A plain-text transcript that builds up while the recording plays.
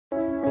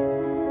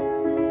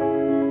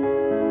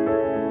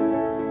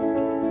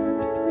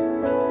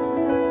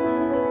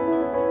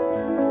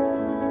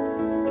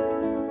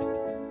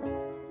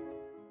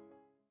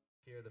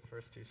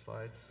first two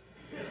slides.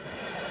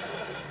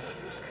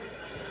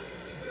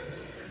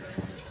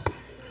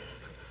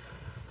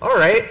 All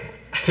right,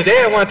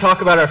 today I want to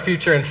talk about our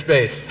future in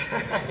space.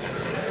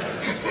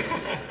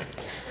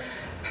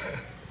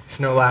 It's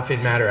no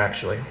laughing matter,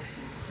 actually.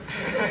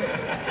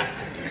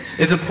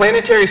 Is a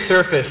planetary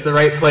surface the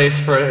right place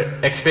for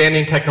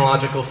expanding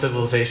technological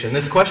civilization?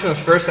 This question was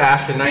first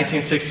asked in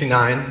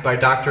 1969 by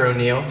Dr.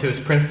 O'Neill to his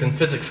Princeton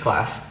physics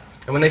class.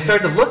 And when they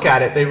started to look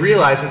at it, they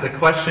realized that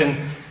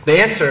the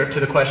answer to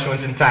the question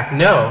was in fact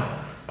no.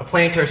 A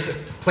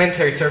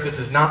planetary surface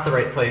is not the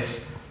right place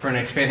for an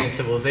expanding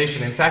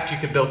civilization. In fact, you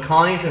could build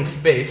colonies in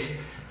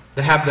space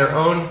that have their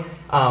own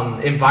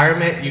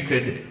environment. You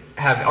could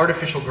have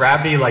artificial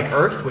gravity like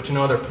Earth, which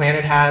no other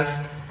planet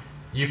has.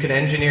 You can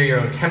engineer your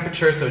own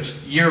temperature, so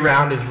it's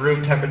year-round is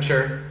room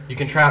temperature. You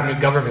can try out new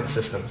government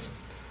systems.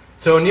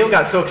 So O'Neill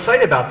got so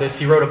excited about this,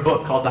 he wrote a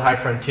book called The High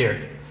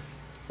Frontier.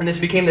 And this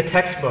became the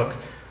textbook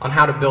on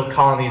how to build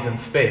colonies in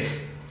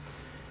space.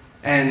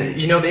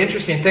 And you know, the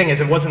interesting thing is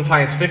it wasn't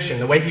science fiction.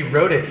 The way he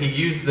wrote it, he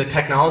used the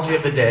technology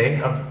of the day,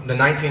 of the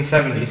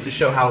 1970s, to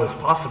show how it was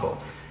possible.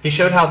 He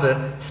showed how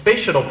the space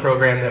shuttle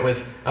program that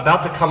was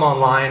about to come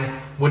online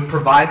would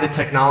provide the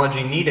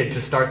technology needed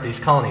to start these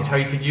colonies, how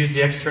you could use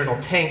the external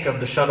tank of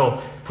the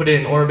shuttle, put it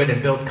in orbit,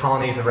 and build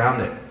colonies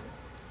around it.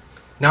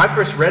 Now, I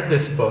first read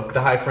this book,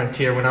 The High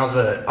Frontier, when I was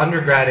an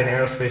undergrad in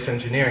aerospace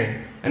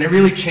engineering, and it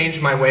really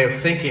changed my way of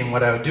thinking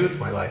what I would do with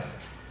my life.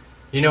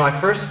 You know,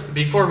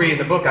 before reading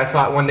the book, I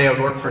thought one day I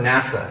would work for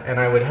NASA, and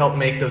I would help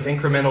make those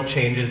incremental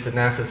changes that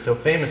NASA is so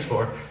famous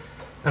for.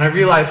 And I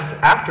realized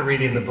after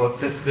reading the book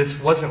that this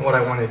wasn't what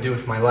I wanted to do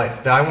with my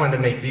life, that I wanted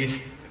to make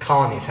these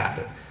colonies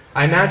happen.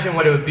 I imagine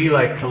what it would be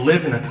like to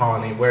live in a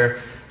colony where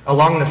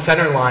along the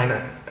center line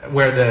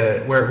where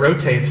it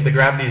rotates, the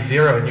gravity is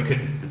zero, and you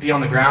could be on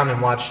the ground and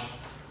watch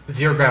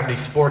zero gravity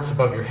sports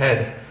above your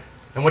head.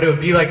 And what it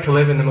would be like to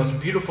live in the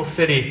most beautiful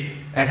city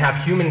and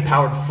have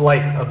human-powered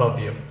flight above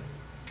you.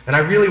 And I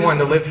really wanted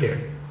to live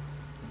here.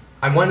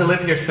 I wanted to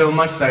live here so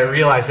much that I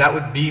realized that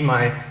would be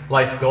my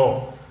life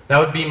goal. That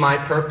would be my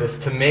purpose,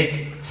 to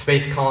make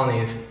space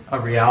colonies a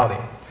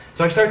reality.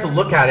 So I started to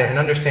look at it and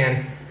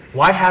understand,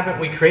 why haven't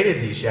we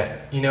created these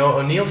yet? You know,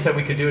 O'Neill said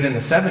we could do it in the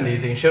 70s,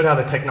 and he showed how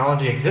the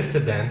technology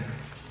existed then,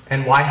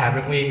 and why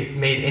haven't we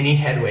made any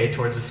headway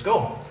towards this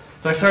goal?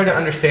 So I started to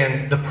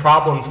understand the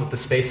problems with the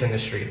space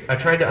industry. I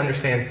tried to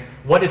understand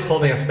what is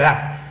holding us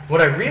back.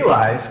 What I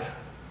realized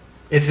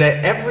is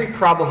that every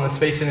problem the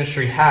space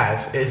industry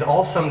has is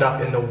all summed up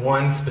into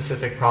one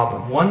specific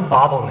problem. One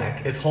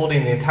bottleneck is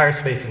holding the entire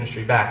space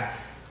industry back.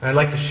 And I'd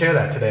like to share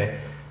that today.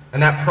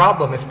 And that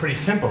problem is pretty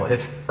simple.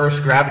 It's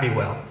Earth's gravity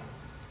well.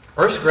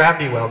 Earth's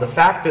gravity well, the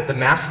fact that the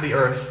mass of the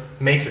Earth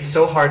makes it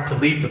so hard to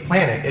leave the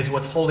planet, is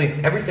what's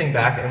holding everything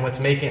back and what's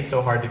making it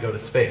so hard to go to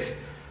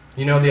space.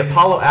 You know, the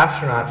Apollo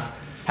astronauts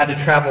had to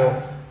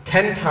travel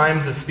 10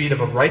 times the speed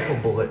of a rifle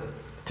bullet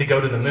to go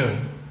to the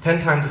moon.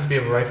 10 times the speed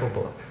of a rifle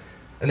bullet.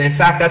 And in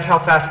fact, that's how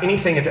fast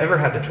anything has ever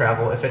had to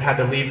travel if it had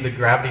to leave the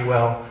gravity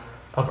well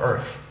of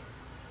Earth.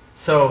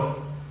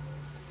 So,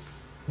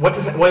 what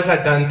has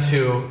that done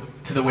to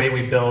the way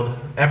we build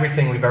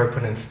everything we've ever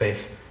put in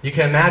space? You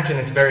can imagine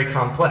it's very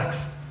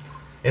complex.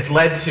 It's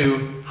led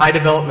to high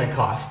development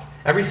cost.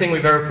 Everything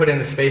we've ever put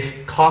into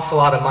space costs a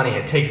lot of money.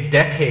 It takes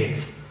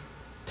decades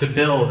to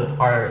build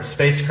our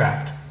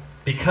spacecraft.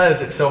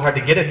 Because it's so hard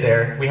to get it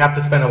there, we have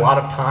to spend a lot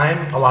of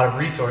time, a lot of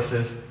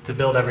resources to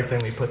build everything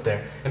we put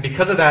there. And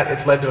because of that,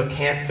 it's led to a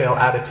can't-fail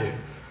attitude.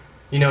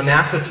 You know,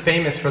 NASA's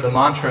famous for the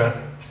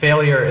mantra,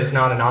 failure is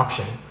not an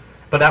option.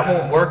 But that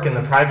won't work in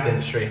the private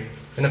industry.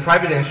 In the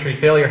private industry,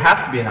 failure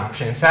has to be an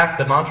option. In fact,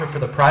 the mantra for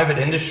the private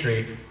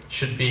industry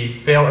should be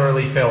fail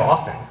early, fail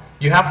often.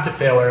 You have to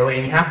fail early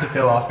and you have to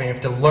fail often. You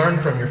have to learn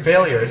from your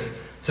failures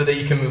so that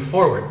you can move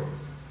forward.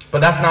 But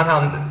that's not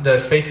how the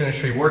space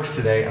industry works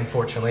today,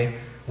 unfortunately.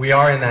 We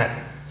are in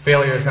that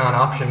failure is not an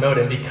option mode,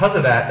 and because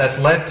of that, that's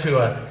led to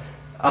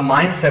a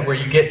mindset where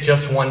you get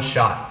just one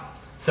shot.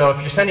 So if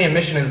you're sending a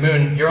mission to the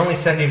moon, you're only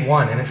sending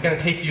one, and it's going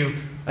to take you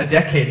a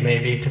decade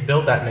maybe to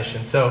build that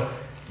mission. So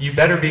you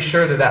better be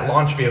sure that that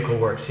launch vehicle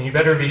works, and you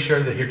better be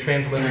sure that your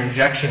translunar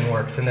injection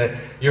works, and that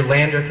your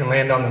lander can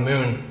land on the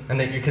moon, and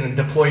that you can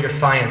deploy your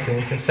science, and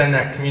you can send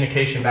that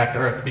communication back to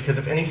Earth, because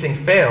if anything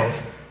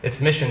fails,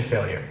 it's mission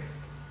failure.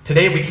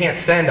 Today we can't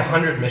send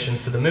 100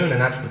 missions to the moon,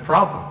 and that's the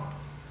problem.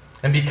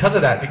 And because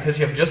of that, because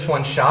you have just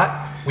one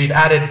shot, we've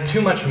added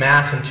too much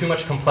mass and too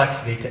much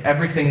complexity to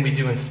everything we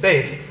do in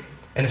space,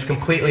 and it's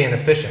completely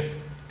inefficient.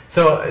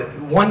 So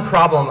one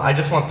problem I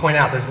just want to point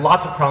out, there's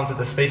lots of problems that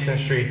the space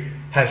industry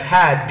has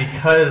had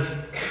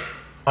because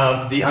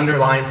of the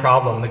underlying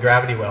problem, the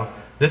gravity well.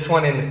 This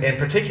one in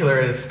particular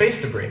is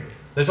space debris.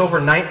 There's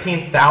over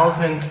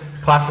 19,000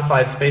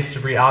 classified space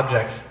debris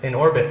objects in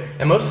orbit,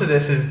 and most of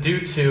this is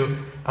due to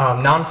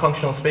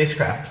non-functional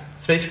spacecraft.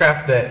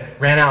 Spacecraft that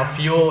ran out of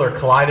fuel or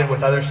collided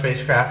with other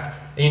spacecraft.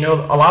 And, you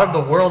know, a lot of the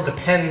world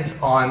depends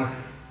on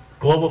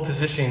global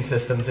positioning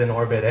systems in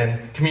orbit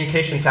and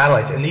communication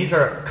satellites, and these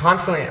are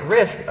constantly at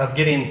risk of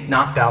getting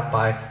knocked out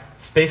by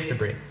space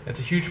debris. It's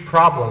a huge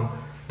problem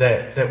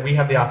that we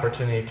have the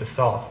opportunity to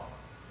solve.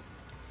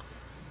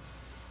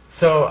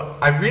 So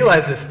I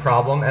realized this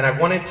problem, and I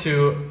wanted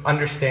to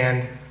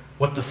understand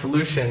what the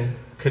solution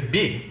could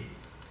be.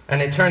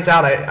 And it turns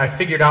out I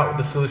figured out what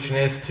the solution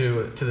is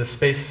to the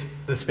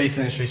space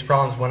industry's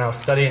problems when I was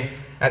studying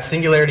at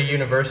Singularity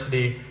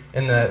University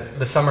in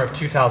the summer of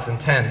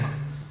 2010.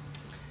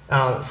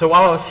 So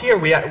while I was here,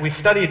 we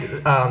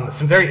studied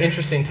some very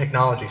interesting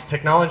technologies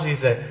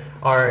that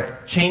are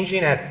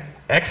changing at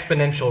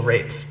exponential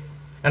rates.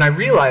 And I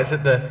realized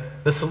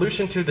that the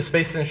solution to the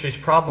space industry's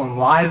problem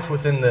lies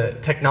within the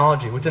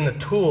technology, within the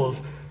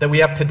tools that we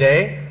have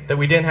today that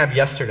we didn't have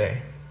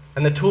yesterday,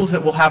 and the tools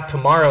that we'll have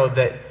tomorrow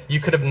that you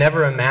could have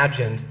never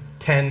imagined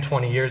 10,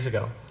 20 years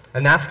ago.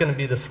 And that's going to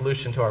be the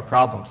solution to our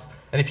problems.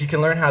 And if you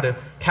can learn how to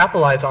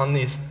capitalize on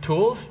these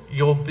tools,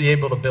 you'll be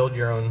able to build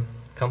your own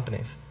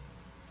companies.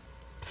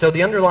 So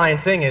the underlying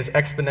thing is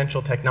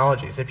exponential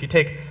technologies. If you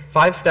take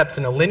 5 steps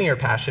in a linear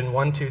fashion,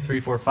 1, 2, 3,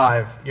 4,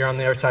 5, you're on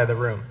the other side of the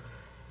room.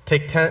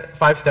 Take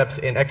 5 steps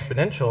in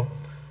exponential,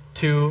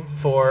 2,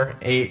 4,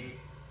 8,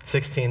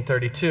 16,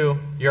 32,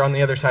 you're on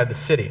the other side of the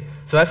city.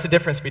 So that's the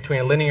difference between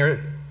a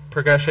linear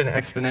progression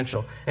and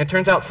exponential. And it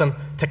turns out some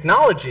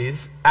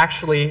technologies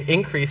actually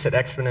increase at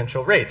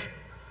exponential rates.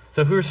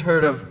 So who's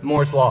heard of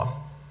Moore's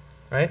Law?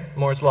 Right?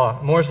 Moore's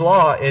Law. Moore's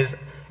Law is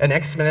an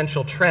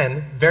exponential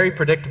trend, very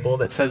predictable,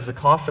 that says the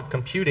cost of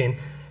computing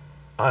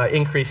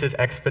increases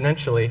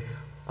exponentially.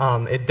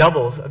 It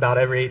doubles about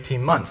every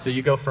 18 months. So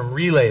you go from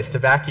relays to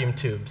vacuum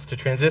tubes to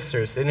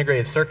transistors to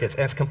integrated circuits,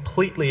 and it's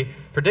completely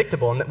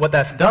predictable. And what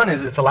that's done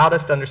is it's allowed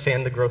us to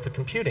understand the growth of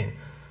computing.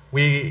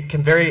 We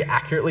can very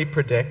accurately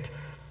predict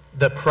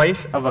the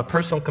price of a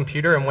personal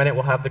computer and when it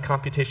will have the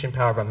computation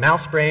power of a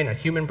mouse brain, a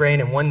human brain,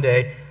 and one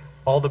day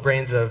all the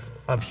brains of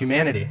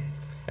humanity.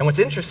 And what's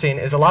interesting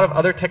is a lot of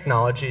other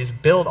technologies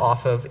build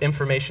off of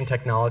information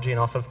technology and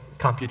off of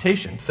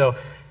computation. So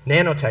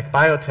nanotech,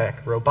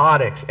 biotech,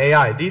 robotics,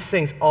 AI, these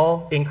things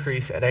all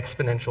increase at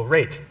exponential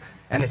rates,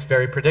 and it's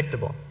very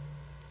predictable.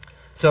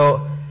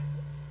 So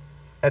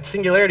at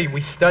Singularity,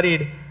 we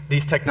studied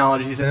these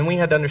technologies, and then we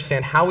had to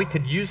understand how we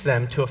could use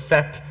them to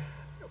affect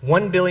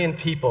 1 billion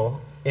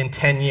people in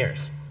 10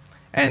 years.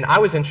 And I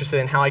was interested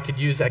in how I could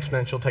use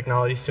exponential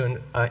technologies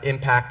to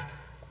impact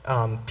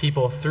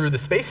people through the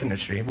space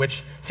industry,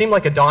 which seemed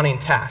like a daunting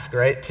task,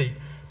 right?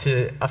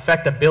 To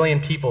affect 1 billion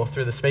people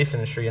through the space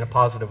industry in a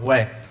positive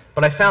way.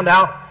 But I found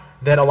out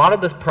that a lot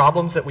of the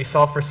problems that we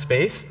solve for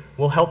space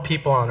will help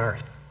people on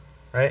Earth,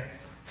 right?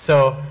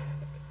 So,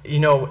 you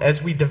know,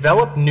 as we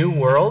develop new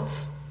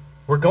worlds,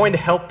 we're going to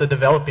help the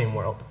developing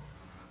world.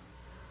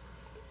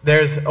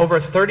 There's over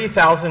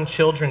 30,000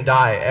 children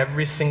die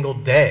every single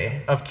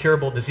day of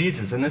curable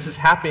diseases, and this is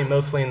happening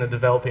mostly in the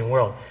developing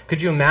world.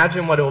 Could you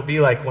imagine what it will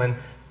be like when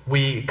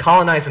we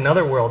colonize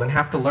another world and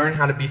have to learn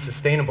how to be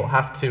sustainable,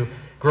 have to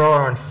grow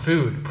our own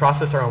food,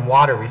 process our own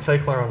water,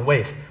 recycle our own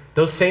waste?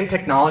 Those same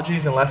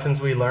technologies and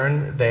lessons we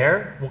learn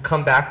there will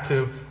come back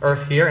to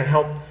Earth here and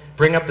help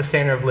bring up the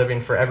standard of living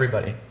for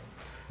everybody.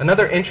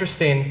 Another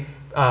interesting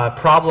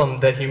problem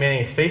that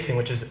humanity is facing,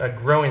 which is a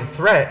growing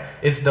threat,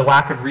 is the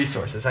lack of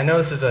resources. I know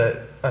this is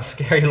a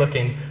scary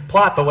looking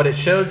plot, but what it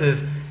shows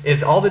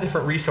is all the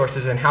different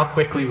resources and how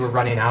quickly we're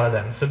running out of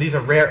them. So these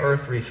are rare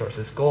earth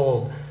resources: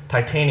 gold,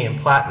 titanium,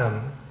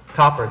 platinum,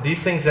 copper,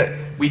 these things that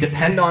we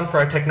depend on for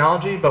our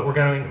technology, but we're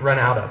going to run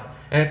out of.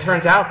 And it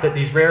turns out that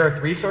these rare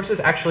earth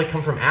resources actually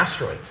come from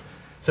asteroids.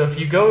 So if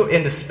you go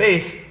into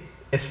space,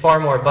 it's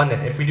far more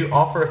abundant. If we do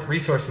off-Earth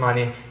resource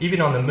mining,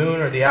 even on the moon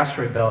or the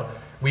asteroid belt,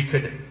 we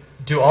could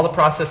do all the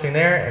processing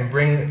there and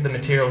bring the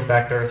materials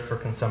back to Earth for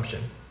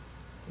consumption.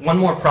 One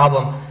more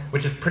problem,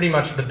 which is pretty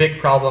much the big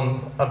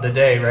problem of the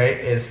day, right,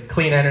 is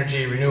clean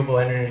energy, renewable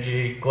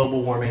energy,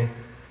 global warming.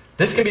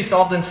 This can be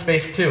solved in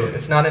space too.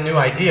 It's not a new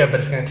idea, but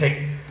it's going to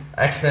take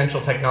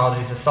exponential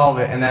technologies to solve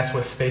it, and that's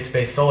with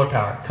space-based solar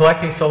power.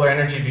 Collecting solar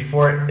energy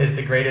before it is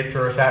degraded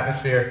through Earth's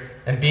atmosphere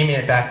and beaming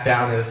it back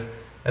down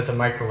as a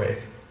microwave.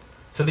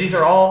 So these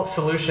are all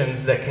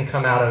solutions that can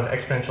come out of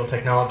exponential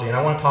technology, and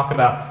I want to talk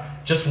about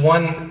just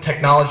one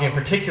technology in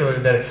particular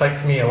that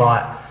excites me a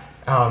lot.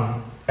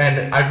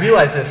 And I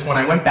realized this when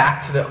I went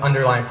back to the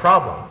underlying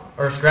problem,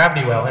 Earth's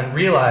gravity well, and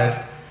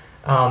realized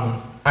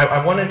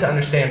I wanted to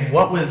understand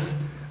what was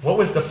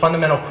the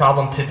fundamental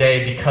problem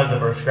today because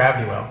of Earth's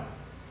gravity well.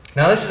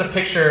 Now this is a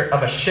picture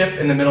of a ship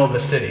in the middle of a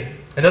city.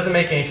 It doesn't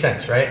make any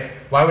sense, right?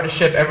 Why would a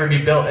ship ever be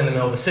built in the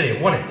middle of a city?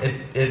 It wouldn't. It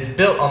is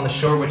built on the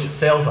shore which it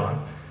sails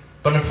on.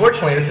 But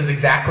unfortunately, this is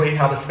exactly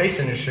how the space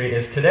industry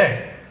is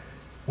today.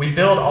 We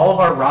build all of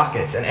our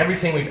rockets and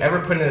everything we've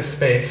ever put into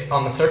space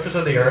on the surface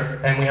of the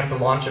Earth, and we have to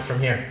launch it from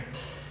here.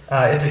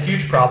 It's a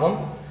huge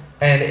problem,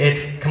 and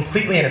it's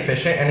completely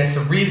inefficient, and it's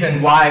the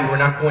reason why we're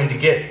not going to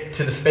get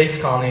to the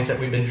space colonies that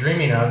we've been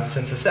dreaming of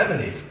since the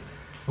 70s.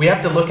 We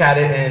have to look at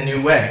it in a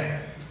new way.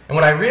 And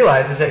what I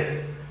realized is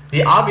that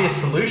the obvious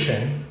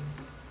solution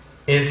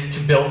is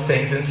to build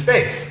things in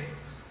space.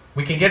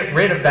 We can get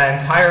rid of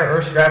that entire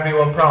Earth's gravity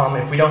well problem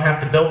if we don't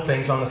have to build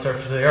things on the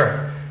surface of the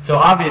Earth. So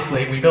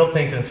obviously, we build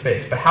things in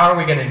space, but how are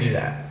we going to do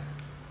that?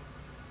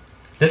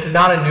 This is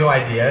not a new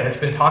idea. It's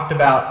been talked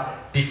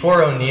about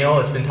before O'Neill.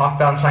 It's been talked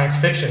about in science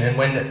fiction. And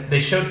when they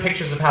showed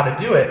pictures of how to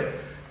do it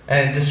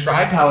and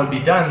described how it would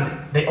be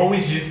done, they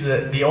always used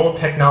the old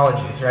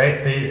technologies,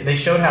 right? They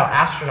showed how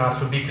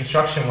astronauts would be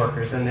construction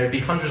workers, and there'd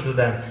be hundreds of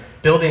them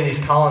building these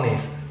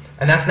colonies.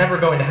 And that's never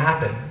going to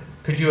happen.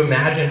 Could you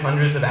imagine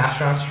hundreds of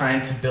astronauts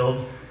trying to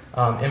build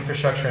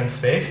infrastructure in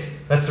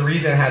space? That's the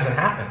reason it hasn't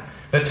happened.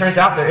 But it turns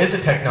out there is a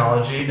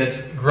technology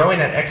that's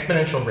growing at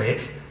exponential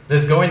rates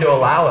that's going to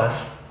allow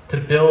us to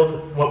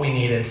build what we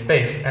need in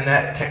space. And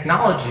that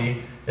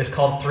technology is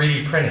called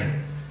 3D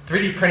printing.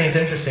 3D printing is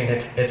interesting.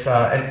 It's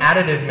an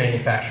additive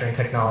manufacturing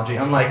technology,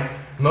 unlike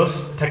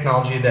most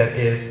technology that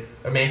is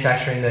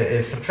manufacturing that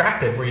is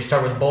subtractive, where you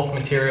start with bulk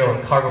material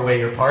and carve away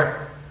your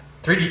part.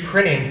 3D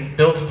printing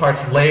builds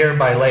parts layer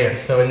by layer,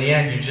 so in the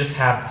end you just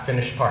have the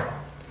finished part.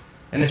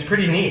 And it's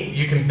pretty neat.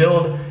 You can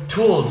build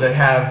tools that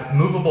have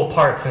movable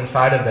parts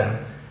inside of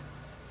them.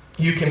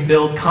 You can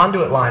build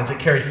conduit lines that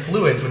carry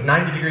fluids with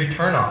 90-degree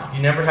turnoffs.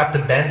 You never have to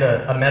bend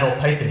a metal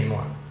pipe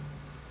anymore.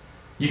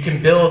 You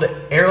can build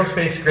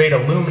aerospace-grade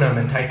aluminum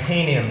and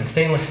titanium and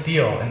stainless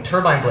steel and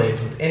turbine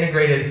blades with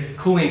integrated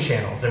cooling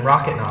channels and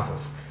rocket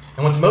nozzles.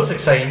 And what's most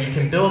exciting, you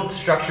can build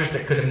structures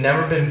that could have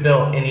never been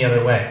built any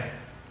other way.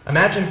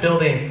 Imagine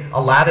building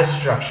a lattice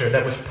structure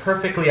that was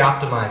perfectly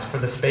optimized for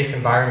the space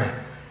environment,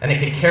 and it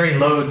could carry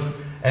loads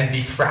and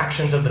be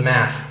fractions of the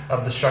mass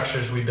of the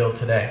structures we build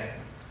today.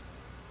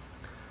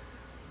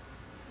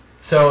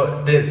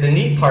 So the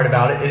neat part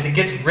about it is it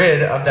gets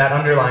rid of that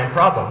underlying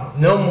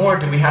problem. No more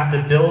do we have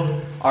to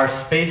build our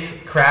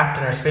spacecraft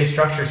and our space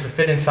structures to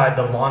fit inside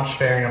the launch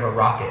fairing of a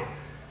rocket.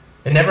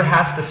 It never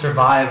has to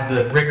survive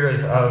the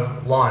rigors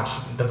of launch,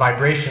 the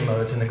vibration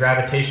loads and the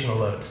gravitational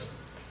loads.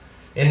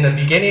 In the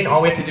beginning,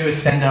 all we have to do is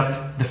send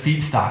up the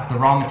feedstock, the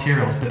raw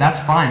materials, but that's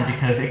fine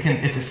because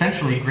it's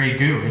essentially gray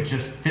goo. It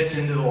just fits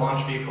into the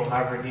launch vehicle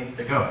however it needs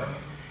to go.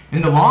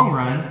 In the long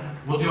run,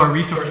 we'll do our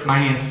resource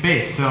mining in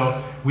space,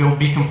 so we'll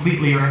be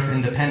completely Earth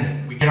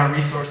independent. We get our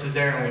resources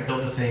there and we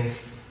build the things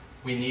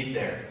we need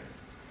there.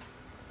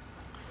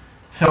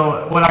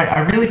 So what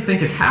I really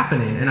think is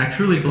happening, and I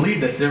truly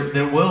believe this,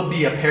 there will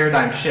be a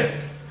paradigm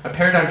shift. A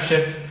paradigm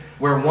shift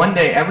where one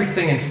day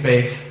everything in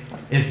space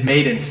is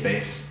made in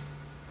space.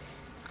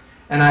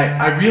 And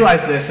I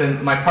realize this,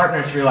 and my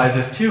partners realize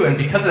this too, and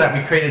because of that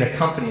we created a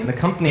company, and the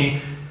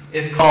company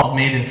is called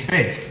Made in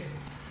Space.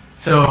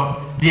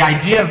 So the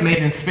idea of Made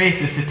in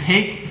Space is to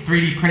take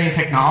 3D printing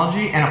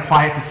technology and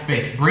apply it to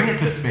space, bring it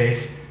to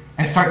space,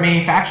 and start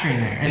manufacturing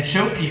there, and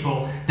show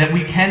people that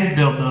we can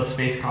build those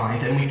space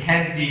colonies, and we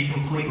can be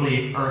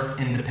completely Earth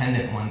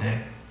independent one day.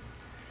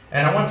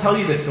 And I want to tell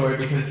you this story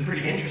because it's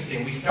pretty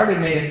interesting. We started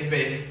Made in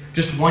Space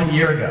just 1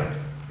 year ago.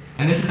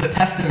 And this is a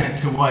testament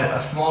to what a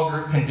small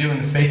group can do in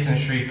the space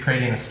industry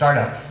creating a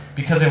startup.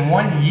 Because in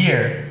 1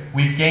 year,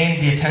 we've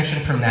gained the attention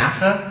from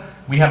NASA.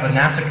 We have a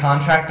NASA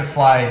contract to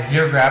fly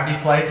zero-gravity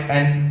flights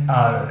and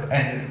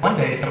one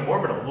day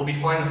suborbital. We'll be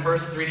flying the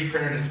first 3D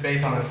printer to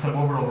space on a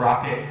suborbital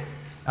rocket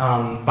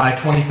by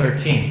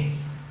 2013.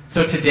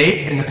 So to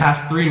date, in the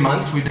past 3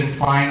 months, we've been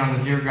flying on the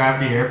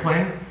zero-gravity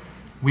airplane.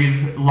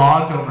 We've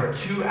logged over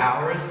 2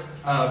 hours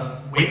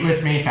of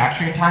weightless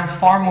manufacturing time,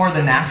 far more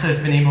than NASA has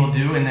been able to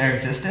do in their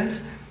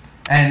existence.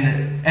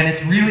 And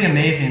it's really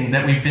amazing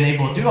that we've been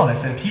able to do all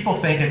this. And people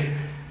think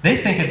they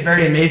think it's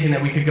very amazing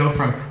that we could go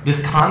from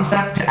this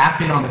concept to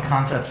acting on the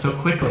concept so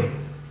quickly.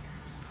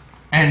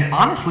 And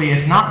honestly,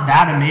 it's not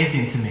that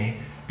amazing to me,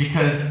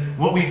 because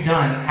what we've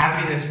done,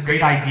 having this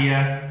great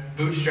idea,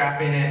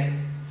 bootstrapping it,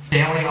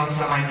 failing on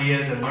some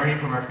ideas and learning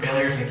from our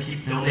failures and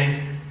keep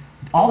building,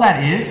 all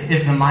that is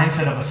the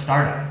mindset of a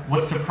startup.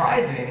 What's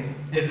surprising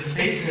is the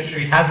space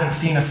industry hasn't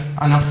seen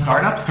enough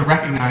startups to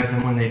recognize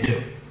them when they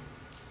do.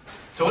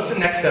 So what's the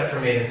next step for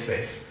Made in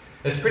Space?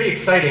 It's pretty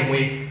exciting.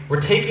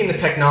 We're taking the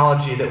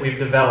technology that we've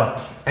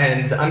developed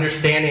and the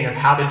understanding of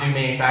how to do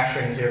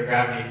manufacturing in zero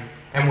gravity,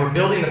 and we're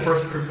building the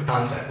first proof of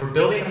concept. We're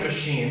building a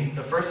machine,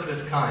 the first of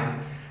its kind,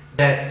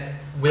 that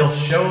will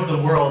show the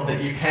world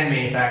that you can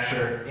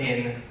manufacture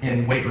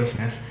in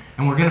weightlessness.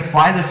 And we're going to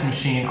fly this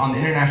machine on the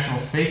International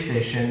Space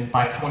Station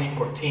by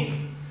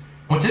 2014.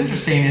 What's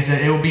interesting is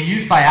that it will be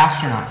used by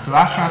astronauts. So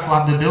astronauts will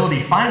have the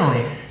ability,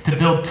 finally, to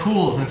build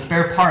tools and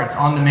spare parts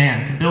on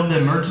demand, to build the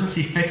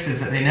emergency fixes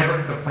that they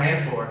never could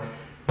plan for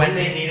when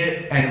they need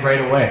it and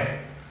right away.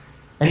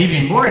 And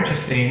even more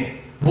interesting,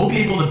 we'll be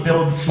able to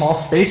build small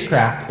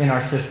spacecraft in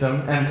our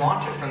system and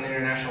launch it from the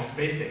International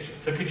Space Station.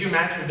 So could you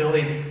imagine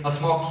building a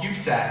small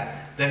CubeSat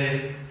that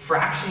is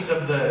fractions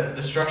of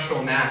the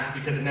structural mass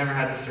because it never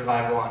had to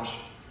survive launch?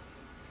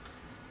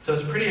 So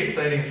it's pretty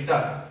exciting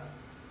stuff.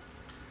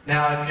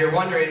 Now, if you're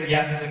wondering,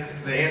 yes,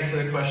 the answer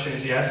to the question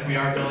is yes, we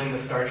are building the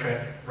Star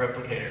Trek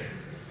replicator.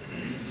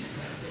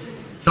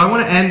 So I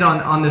want to end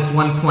on this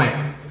one point.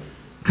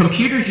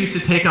 Computers used to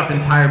take up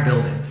entire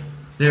buildings.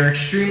 They're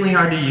extremely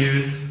hard to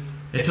use.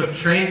 It took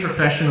trained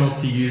professionals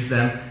to use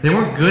them. They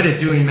weren't good at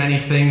doing many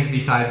things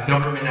besides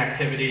government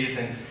activities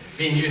and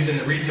being used in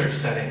the research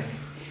setting.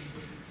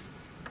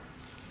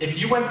 If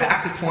you went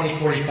back to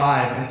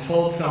 2045 and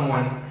told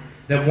someone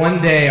that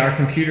one day our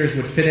computers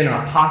would fit in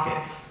our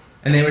pockets,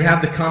 and they would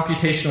have the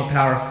computational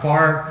power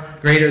far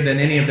greater than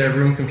any of their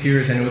room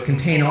computers, and it would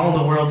contain all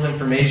the world's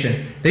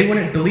information, they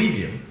wouldn't believe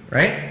you,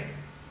 right?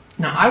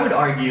 Now, I would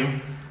argue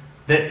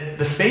that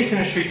the space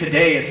industry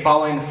today is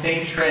following the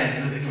same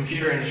trends that the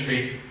computer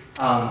industry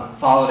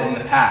followed in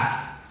the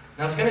past.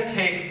 Now, it's going to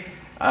take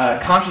a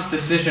conscious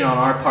decision on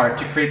our part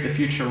to create the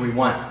future we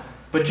want.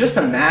 But just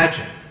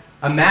imagine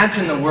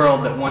the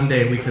world that one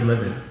day we could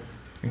live in.